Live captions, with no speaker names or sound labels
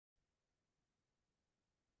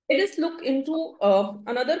Let us look into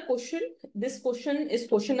another question. This question is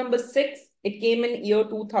question number 6. It came in year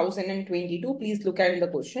 2022. Please look at the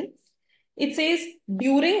question. It says,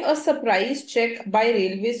 during a surprise check by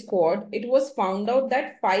Railway Squad, it was found out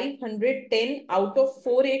that 510 out of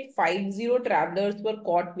 4850 travelers were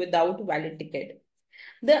caught without valid ticket.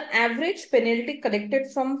 The average penalty collected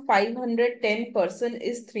from 510 person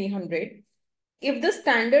is 300. If the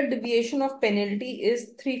standard deviation of penalty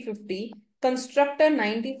is 350, construct a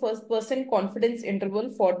 90% confidence interval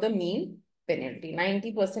for the mean penalty.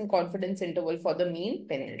 90% confidence interval for the mean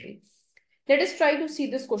penalty. Let us try to see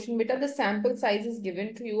this question. Beta, the sample size is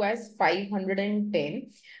given to you as 510,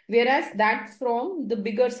 whereas that's from the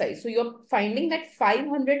bigger size. So you're finding that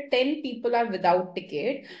 510 people are without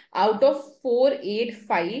ticket out of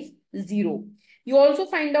 4850. You also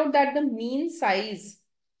find out that the mean size,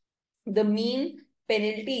 the mean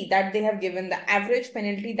penalty that they have given, the average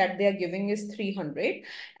penalty that they are giving is 300.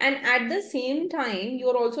 And at the same time,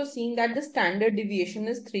 you're also seeing that the standard deviation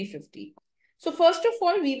is 350. So first of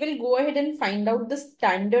all, we will go ahead and find out the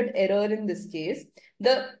standard error in this case.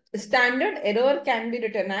 The standard error can be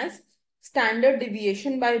written as standard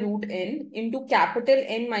deviation by root n into capital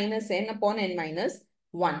N minus n upon n minus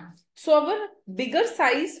 1. So our bigger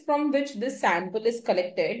size from which this sample is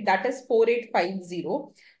collected, that is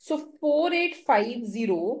 4850. So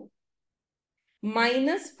 4850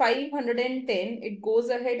 minus 510, it goes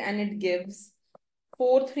ahead and it gives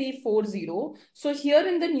 4340. So here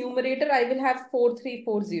in the numerator, I will have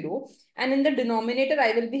 4340 and in the denominator,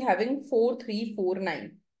 I will be having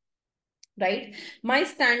 4349. Right? My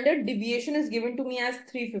standard deviation is given to me as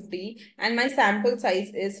 350 and my sample size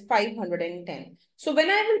is 510. So when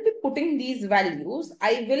I will be putting these values,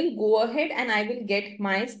 I will go ahead and I will get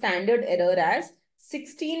my standard error as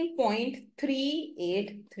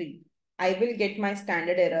 16.383. I will get my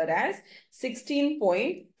standard error as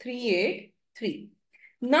 16.383.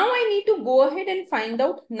 Now I need to go ahead and find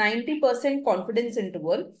out 90% confidence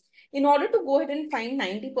interval. In order to go ahead and find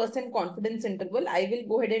 90% confidence interval, I will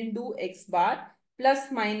go ahead and do x bar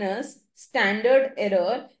plus minus standard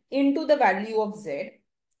error into the value of z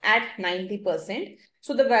at 90%.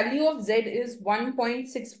 So the value of z is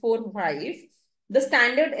 1.645. The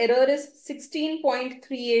standard error is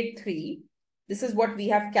 16.383. This is what we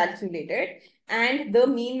have calculated. And the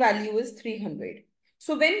mean value is 300.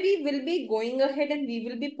 So when we will be going ahead and we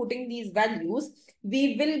will be putting these values,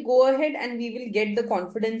 we will go ahead and we will get the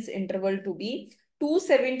confidence interval to be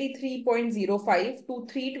 273.05 to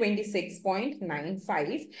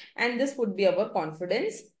 326.95. And this would be our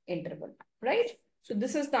confidence interval, right? So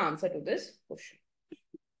this is the answer to this question.